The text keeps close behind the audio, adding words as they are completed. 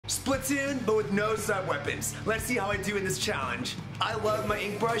Splatoon, but with no sub-weapons. Let's see how I do in this challenge. I love my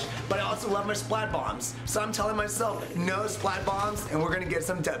InkBrush, but I also love my splat bombs. So I'm telling myself, no splat bombs, and we're gonna get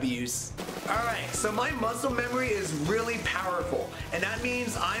some W's. Alright, so my muscle memory is really powerful, and that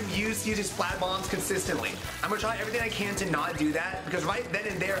means I'm used to using splat bombs consistently. I'm gonna try everything I can to not do that, because right then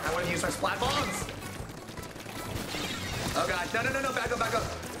and there, I wanna use my splat bombs. Oh god, no, back up.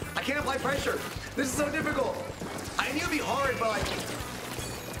 I can't apply pressure. This is so difficult. I knew it'd be hard, but like...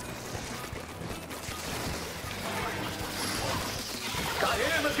 Got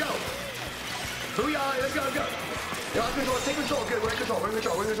him, let's go. Booyah, let's go. Yo, let's take control. Good, we're in control,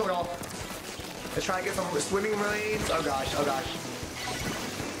 y'all. Let's try and get some swimming lanes. Oh gosh.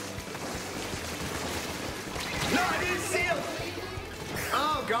 No, I didn't see him.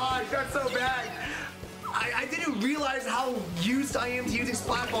 Oh gosh, that's so bad. I didn't realize how used I am to using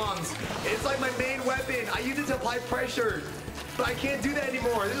splat bombs. It's like my main weapon. I use it to apply pressure, but I can't do that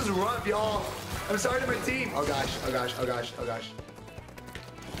anymore. This is rough, y'all. I'm sorry to my team. Oh gosh.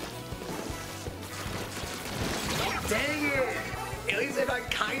 Dang it! At least if I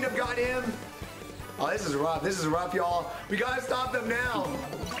kind of got him. Oh, this is rough, y'all. We gotta stop them now.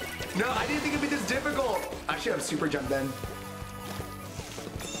 No, I didn't think it'd be this difficult. I should have super jumped then.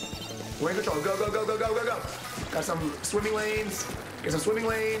 We're in control. Go. Got some swimming lanes. Get some swimming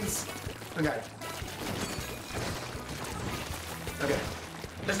lanes. Okay.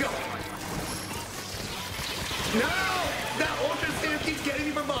 Let's go. No! That ultra stamp keeps getting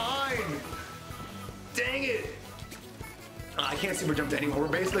me from behind. Dang it. I can't super jump anymore. We're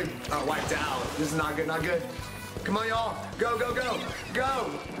basically wiped out. This is not good. Come on, y'all. Go.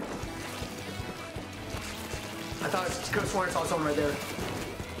 I thought I could have sworn I saw someone right there.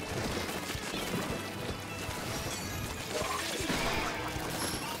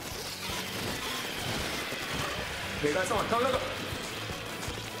 Okay, got someone. Go.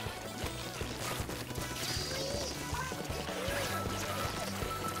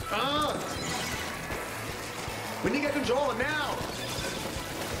 We need to get control now.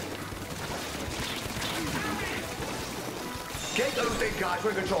 Okay, thank God,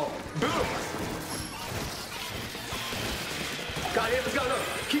 we're in control. Boom. Got him, let's go.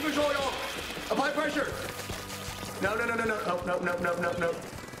 Keep control, y'all. Apply pressure. No. Nope.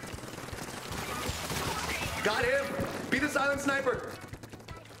 Got him. Be the silent sniper.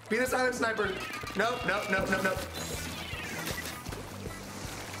 Nope.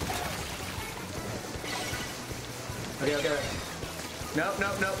 Okay. No.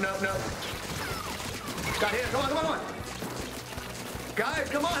 Got him. Come on. Guys,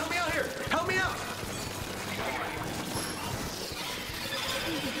 come on, help me out here. Help me out.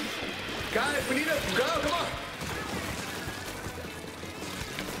 Guys, we need to go. Come on.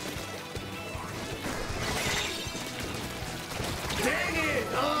 Dang it.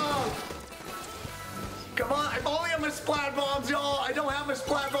 Oh. Come on. If only I have my splat bombs, y'all. I don't have my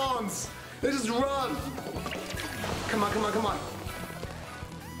splat bombs. This is rough. Come on.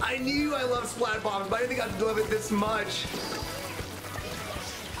 I knew I love splat bombs, but I didn't think I'd love it this much.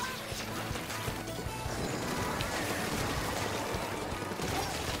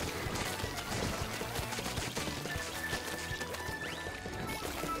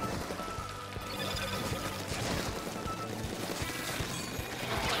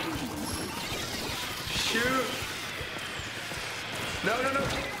 Shoot. No.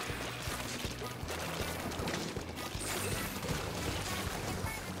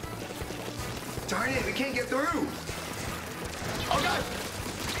 Darn it, we can't get through. Oh god!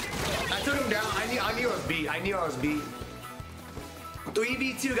 I took him down. I knew I was beat.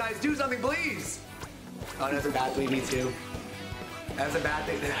 3v2, guys, do something, please. Oh, that's a bad 3v2. That's a bad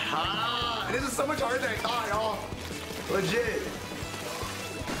thing. This is so much harder than I thought, y'all. Legit.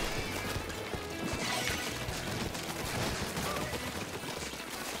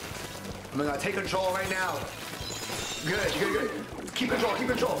 I'm gonna take control right now. Good. Keep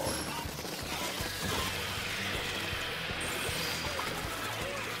control.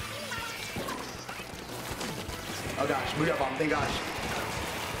 Oh gosh, boot up bomb, thank gosh.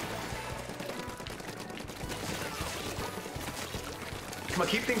 Come on,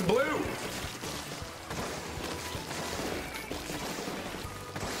 keep things blue.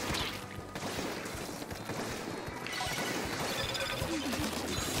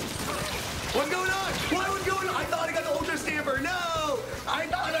 What's going on? What's going on? I thought I got the ultra stamper. No! I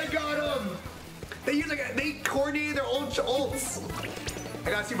thought I got him. They coordinated their ults. I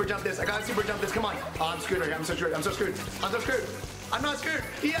gotta super jump this. Come on. Oh, I'm screwed right here. I'm so screwed. I'm not screwed.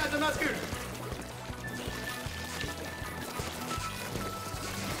 Yes, I'm not screwed.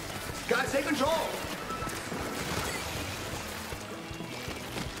 Guys, take control.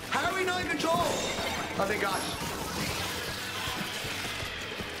 not in control. Oh, thank gosh.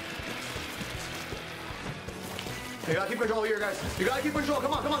 You gotta keep control here, guys. You gotta keep control.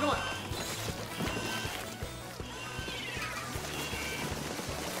 Come on, come on, come on.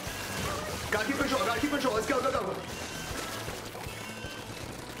 Gotta keep control. Gotta keep control. Let's go, go, go.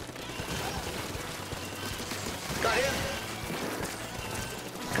 Got him.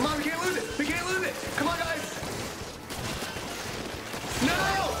 Come on, we can't lose it. We can't lose it. Come on, guys. No,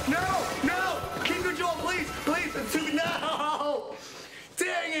 no, no. Keep control, please, please. No.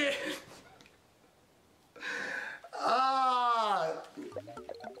 Dang it.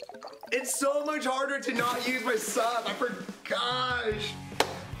 It's so much harder to not use my sub. I forgot.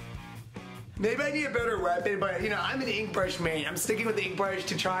 Maybe I need a better weapon, but you know, I'm an InkBrush main. I'm sticking with the InkBrush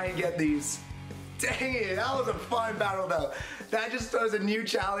to try and get these. Dang it, that was a fun battle though. That just throws a new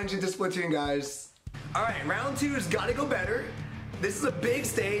challenge into Splatoon, guys. All right, round 2 has got to go better. This is a big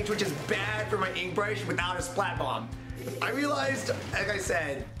stage, which is bad for my InkBrush without a splat bomb. I realized, like I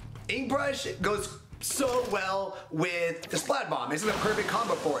said, InkBrush goes so well with the splat bomb. This is a perfect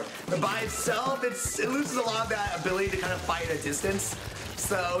combo for it. But by itself, it loses a lot of that ability to kind of fight at a distance.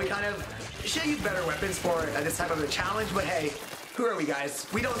 So we kind of should use better weapons for this type of a challenge. But hey, who are we, guys?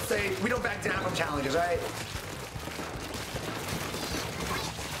 We don't back down from challenges, right?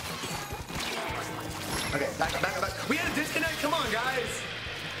 Okay, back up, back up, back up. We had a disconnect. Come on, guys.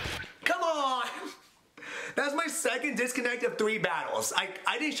 Come on. That's my second disconnect of 3 battles.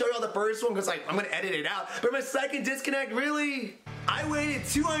 I didn't show y'all the first one because I'm going to edit it out. But my second disconnect, really? I waited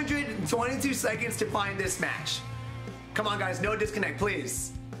 222 seconds to find this match. Come on, guys. No disconnect,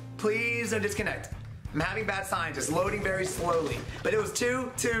 please. Please, no disconnect. I'm having bad signs. It's loading very slowly. But it was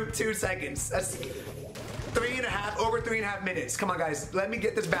 2 seconds. That's over 3.5 minutes. Come on, guys. Let me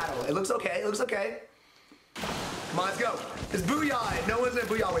get this battle. It looks okay. It looks okay. Come on, let's go. It's booyah. No one's gonna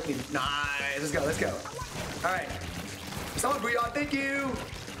booyah with me. Nice. Let's go. Let's go. All right. Someone booyah. Thank you.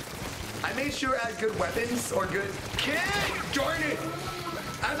 I made sure I had good weapons or good kick. Darn it.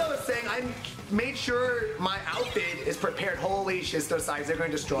 As I was saying, I made sure my outfit is prepared. Holy shit, those sides. They're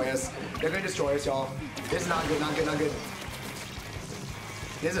gonna destroy us. They're gonna destroy us, y'all. This is not good. Not good. Not good.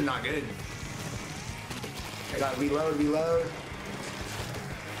 This is not good. I gotta reload. Reload.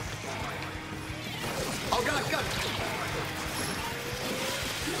 Oh god, god!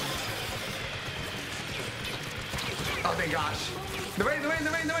 Oh thank gosh. The rain!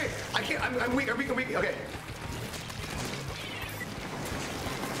 I can't, I'm weak. Okay.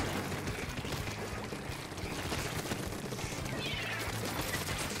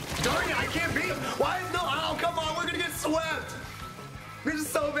 Darn it, I can't beat him! Why is no, oh come on, we're gonna get swept! This is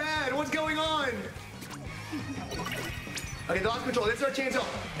so bad, what's going on? Okay, they lost control. This is our chance out.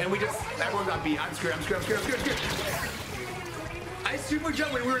 And everyone got beat. I'm screwed. I super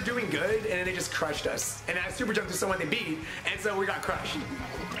jumped when we were doing good, and then they just crushed us. And I super jumped to someone they beat, and so we got crushed.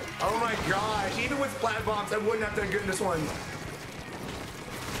 Oh my gosh. Even with splat bombs, I wouldn't have done good in this one.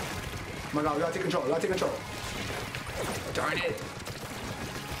 Oh my god, we gotta take control. Darn it.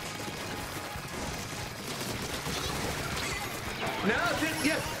 No,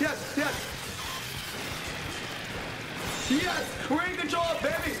 yes. Yes, we're in control,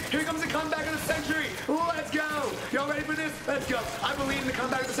 baby. Here comes the comeback of the century. Let's go. Y'all ready for this? Let's go. I believe in the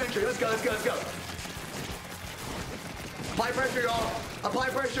comeback of the century. Let's go. Apply pressure, y'all. Apply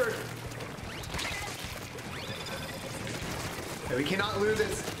pressure. Okay, we cannot lose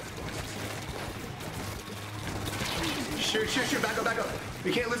this. Shoot. Back up.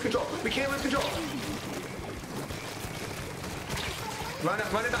 We can't lose control. Run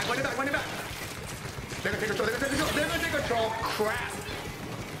it back. They're gonna take control. Crap.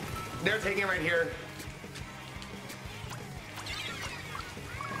 They're taking it right here.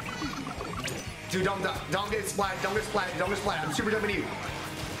 Dude, don't get splat. I'm super jumping you.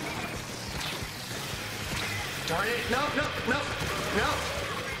 Darn it. No.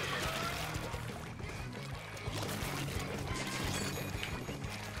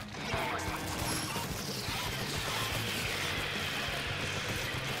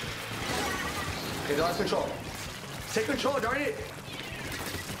 Okay, they lost control. Take control, darn it!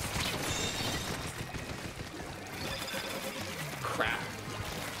 Crap.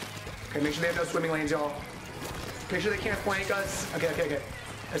 Okay, make sure they have no swimming lanes, y'all. Make sure they can't flank us. Okay.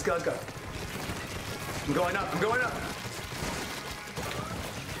 Let's go. I'm going up.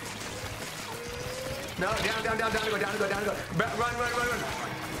 No, down to go. Run.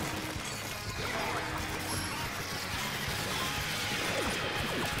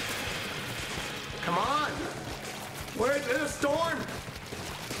 Come on! Where's a storm?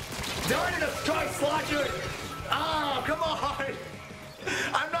 Darn it, a strike slot. Oh, come on!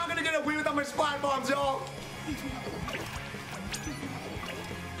 I'm not gonna get a win my splat bombs, y'all.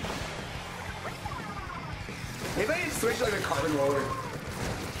 Maybe I need to switch to like a carbon roller.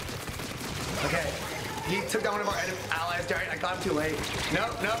 Okay. He took down one of our allies. Darn it, I got him too late.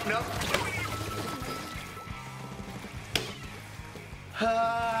 Nope, nope, nope.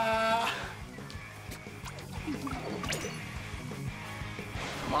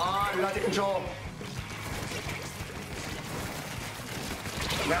 Come on, we gotta take control.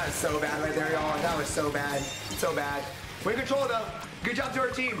 That was so bad right there, y'all. That was so bad. So bad. We're in control, though. Good job to our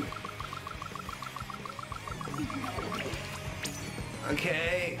team.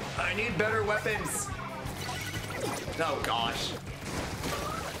 Okay, I need better weapons. Oh, gosh.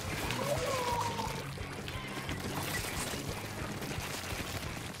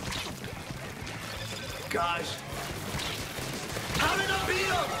 Gosh. How did I beat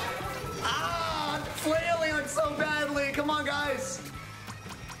him? Ah, I'm flailing on so badly. Come on, guys.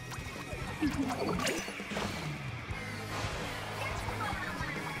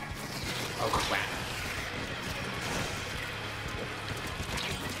 Oh, crap.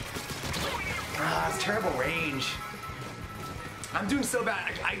 Ah, it's terrible range. I'm doing so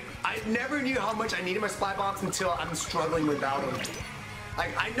bad. I never knew how much I needed my splat bombs until I'm struggling without them.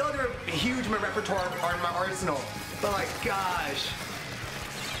 Like, I know they're huge in my repertoire or in my arsenal, but like, gosh.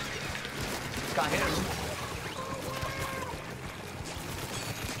 Got him.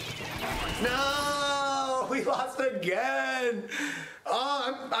 No, we lost again.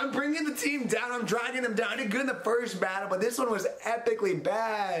 Oh, I'm bringing the team down. I'm dragging them down. I did good in the first battle, but this one was epically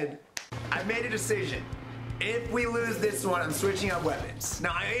bad. I made a decision. If we lose this one, I'm switching up weapons.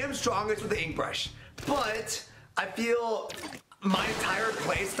 Now, I am strongest with the InkBrush, but I feel my entire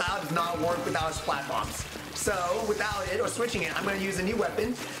play style does not work without splat bombs. So, without it, or switching it, I'm going to use a new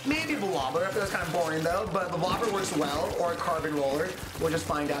weapon. Maybe bloblobber. I feel it's kind of boring, though, but bloblobber works well, or a carbon roller. We'll just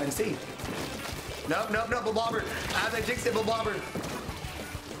find out and see. Nope, nope, nope, bloblobber. As I jinxed it, bloblobber.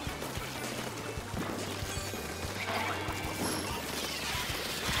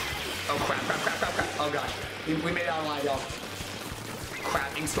 Oh, crap, crap, crap, crap, crap. Oh, gosh. We made it out alive, y'all.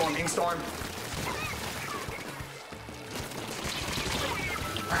 Crap, Inkstorm, Inkstorm.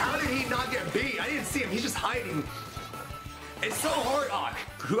 How did he not get beat? I didn't see him. He's just hiding. It's so hard. Oh,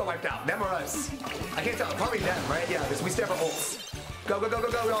 who got wiped out? Them or us? I can't tell. Probably them, right? Yeah, we still have our ults. Go, go, go,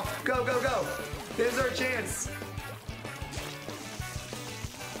 go, go, y'all. Go, go, go. This is our chance.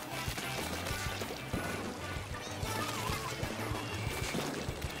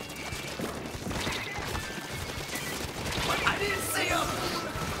 I didn't see him.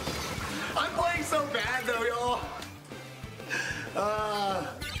 I'm playing so bad, though, y'all.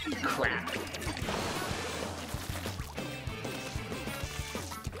 Crap.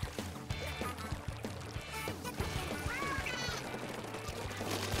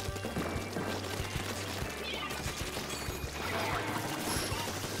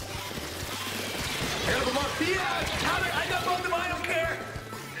 I got both of them, I don't care.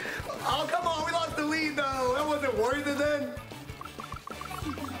 Oh, come on, we lost the lead, though. That wasn't worth it then.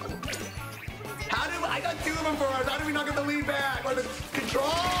 I got two of them for us. How did we not get the lead back? Or the control?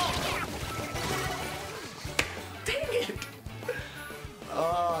 Dang it.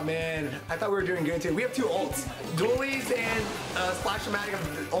 Oh, man. I thought we were doing good, too. We have two ults. Dualies and Splash-O-Matic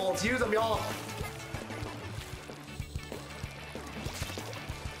ults. Use them, y'all.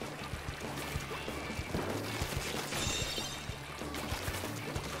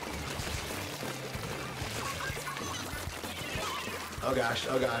 Oh, gosh.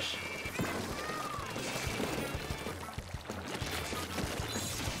 Oh, gosh.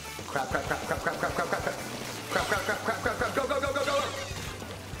 Crap, crap, crap, crap, crap, crap, crap, crap, crap. Crap, crap, crap, crap, crap, crap. Go, go, go, go, go.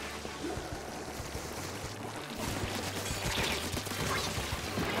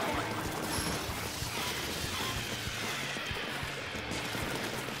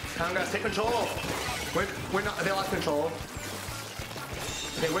 Come on, guys, take control. We're not, they lost control.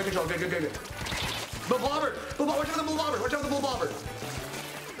 Okay, we're in control. Good, good, good, good. Bloblobber! Watch out for the bloblobber! Watch out for the bloblobber!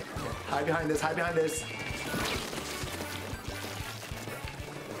 Hide behind this, hide behind this.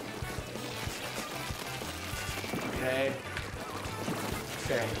 Okay.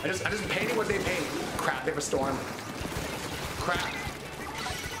 Okay. I just painted what they paint. Crap, they have a storm. Crap.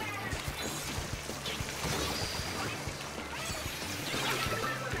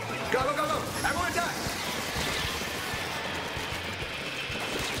 Go, go, go, go! Everyone attack!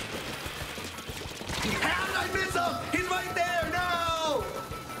 How did I miss him? He's right there! No!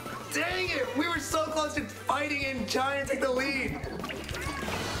 Dang it! We were so close to fighting and trying to take the lead.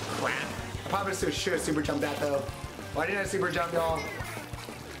 Crap. I probably should have super jumped that though. Why didn't I super jump, y'all?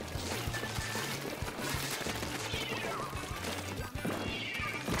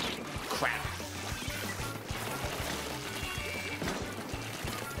 Crap.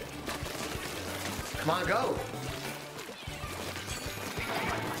 Come on, go.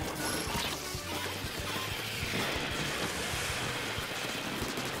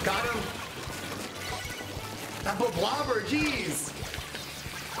 Got him. That bloblobber, jeez.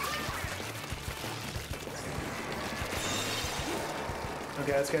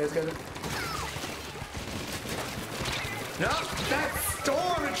 Okay, let's go, let's go. No, that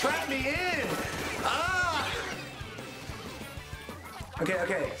storm trapped me in. Ah. Okay,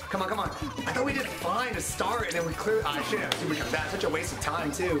 okay. Come on, come on. I thought we did fine to start, and then we clearly. I shouldn't have super jumped. That's such a waste of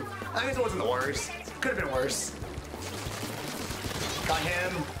time, too. I guess it wasn't the worst. Could have been worse. Got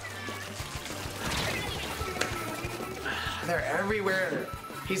him. They're everywhere.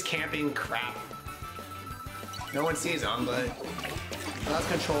 He's camping. Crap. No one sees him, but lost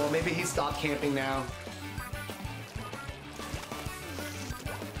control. Maybe he stopped camping now.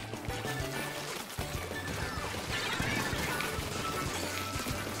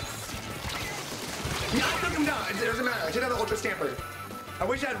 Yeah, I took him down. It doesn't matter. I should have the Ultra Stamper. I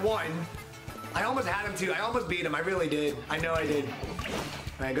wish I had one. I almost had him too. I almost beat him. I really did. I know I did.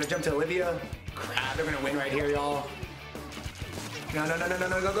 All right, go jump to Olivia. Crap, they're gonna win right here, y'all. No, no, no, no, no,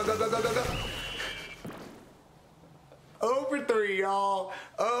 no, go, go, go, go, go, go, go. 0 for 3, y'all.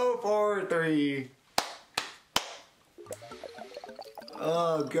 0 for 3.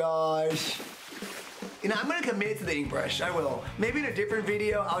 Oh, gosh. You know, I'm gonna commit to the InkBrush. I will. Maybe in a different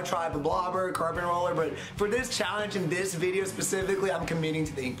video, I'll try the bloblobber, carbon roller, but for this challenge in this video specifically, I'm committing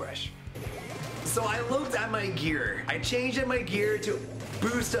to the InkBrush. So I looked at my gear. I changed up my gear to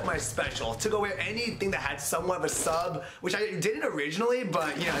boost up my special. Took away anything that had somewhat of a sub, which I didn't originally,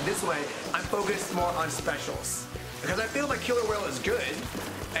 but you know, this way, I'm focused more on specials. Because I feel my killer whale is good,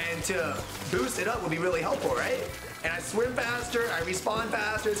 and to boost it up would be really helpful, right? And I swim faster, I respawn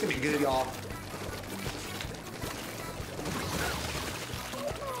faster, it's gonna be good, y'all.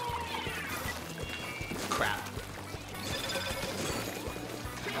 Crap.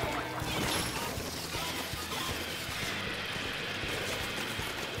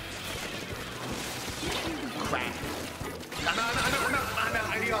 Crap.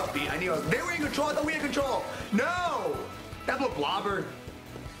 I knew I was beat. I knew I was. They were in control. I thought we had control. No! That bloblobber.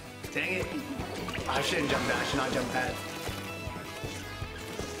 Dang it. I shouldn't jump that. I should not jump that.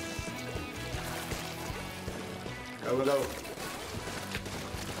 Go, go, go.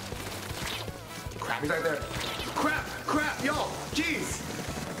 Crap, he's right there. Crap, crap, y'all. Jeez.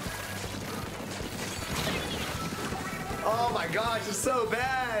 Oh my gosh, it's so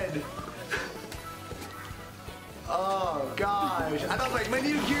bad. Oh gosh. I thought like my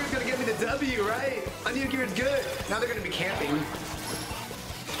new gear is gonna get me the W, right? My new gear is good. Now they're gonna be camping.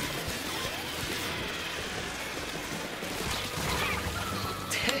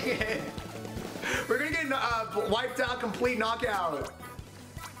 Dang it. We're gonna get wiped out, complete knockout.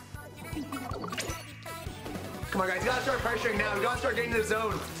 Come on guys, you gotta start pressuring now. We gotta start getting to the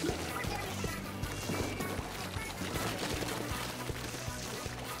zone.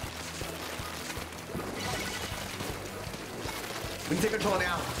 We can take control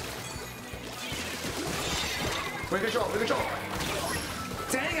now. We're in control, we're in control.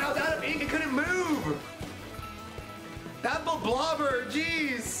 Dang it, I was out of ink, I couldn't move. That bloblobber,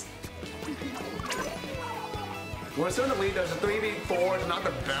 jeez. We're still in the lead, there's a 3v4, it's not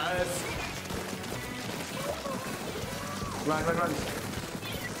the best. Run, run, run.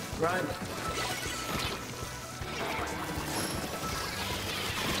 Run.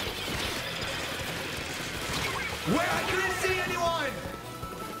 Where? I couldn't see anyone!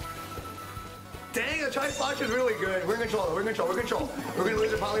 Dang, the tri-slash is really good. We're in control, we're in control, we're in control. We're gonna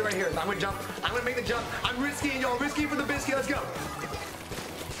lose it probably right here. I'm gonna jump. I'm gonna make the jump. I'm risky, y'all. Risky for the biscuit. Let's go.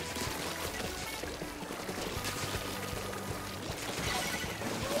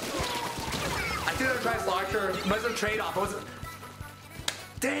 I did a tri-slasher. Must have trade-off.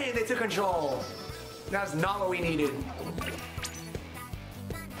 Dang, they took control. That's not what we needed.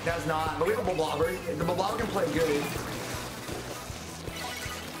 That's not, but we have a bloblobber. The bloblobber can play good.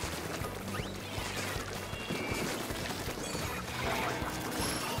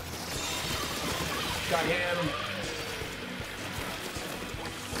 Got him.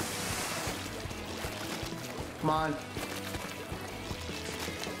 Come on.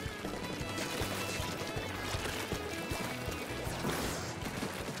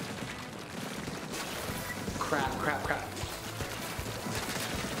 Crap, crap, crap.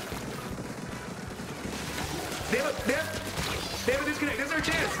 They have a disconnect. This is our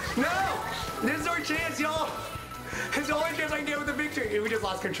chance. No! This is our chance, y'all. It's the only chance I can get with the victory. We just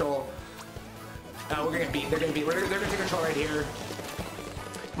lost control. We're gonna beat. They're gonna beat. They're gonna take control right here.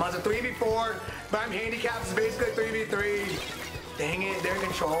 Come on, it's a 3v4, but I'm handicapped, it's basically a 3v3. Dang it, they're in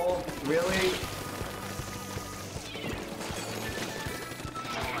control. Really?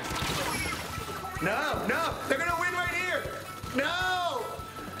 No, no, they're gonna win right here. No,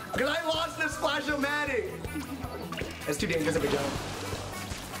 because I lost this Splash-O-Matic. That's too dangerous of a jump.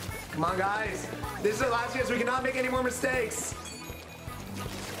 Come on, guys. This is our last chance. We cannot make any more mistakes.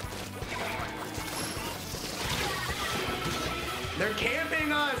 They're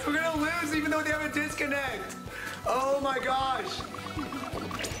camping us. We're gonna lose even though they have a disconnect. Oh my gosh.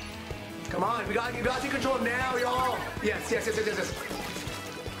 Come on, we gotta take control now, y'all. Yes, yes, yes, yes, yes, yes.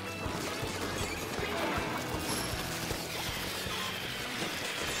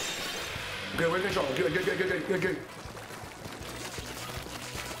 Good, we're in control. Good, good, good, good, good, good, good.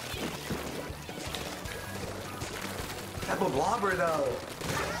 That bloblobber though.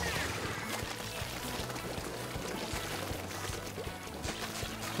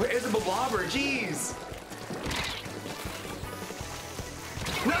 Where is the bloblobber? Jeez.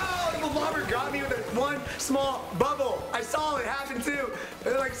 No, the bloblobber got me with a one small bubble. I saw it happen too.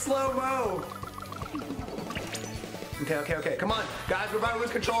 They're like slow-mo. Okay, okay, okay. Come on, guys, we're about to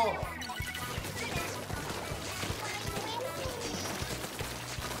lose control.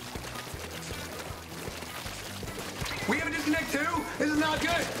 We have a disconnect too? This is not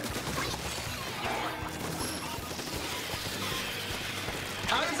good.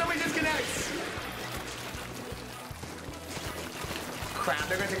 How did somebody disconnect? Crap,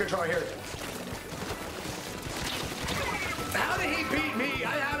 they're gonna take control here. How did he beat me?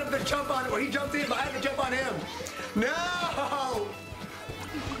 I had him to jump on it. Well, he jumped in, but I had to jump on him. No!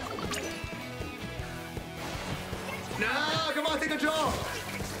 No, come on, take control.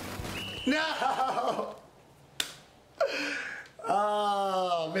 No!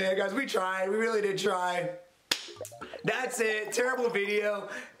 Oh, man, guys, we tried. We really did try. That's it. Terrible video.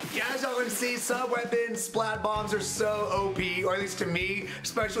 As y'all can see, sub-weapons, splat bombs are so OP, or at least to me,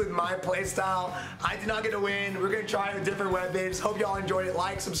 especially with my playstyle. I did not get to win. We're going to try with different weapons. Hope y'all enjoyed it.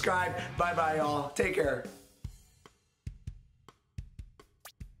 Like, subscribe. Bye-bye, y'all. Take care.